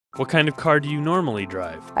What kind of car do you normally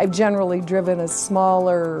drive? I've generally driven a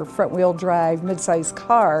smaller front-wheel drive, mid-sized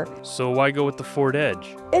car. So why go with the Ford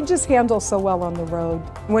Edge? It just handles so well on the road.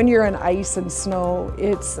 When you're in ice and snow,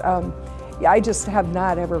 I just have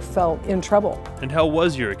not ever felt in trouble. And how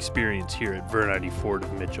was your experience here at Vern Eide Ford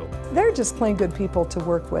of Mitchell? They're just plain good people to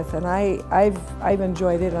work with, and I've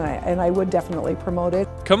enjoyed it, and I would definitely promote it.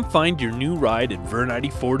 Come find your new ride at Vern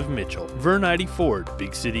Eide Ford of Mitchell. Vern Eide Ford,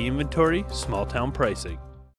 big city inventory, small town pricing.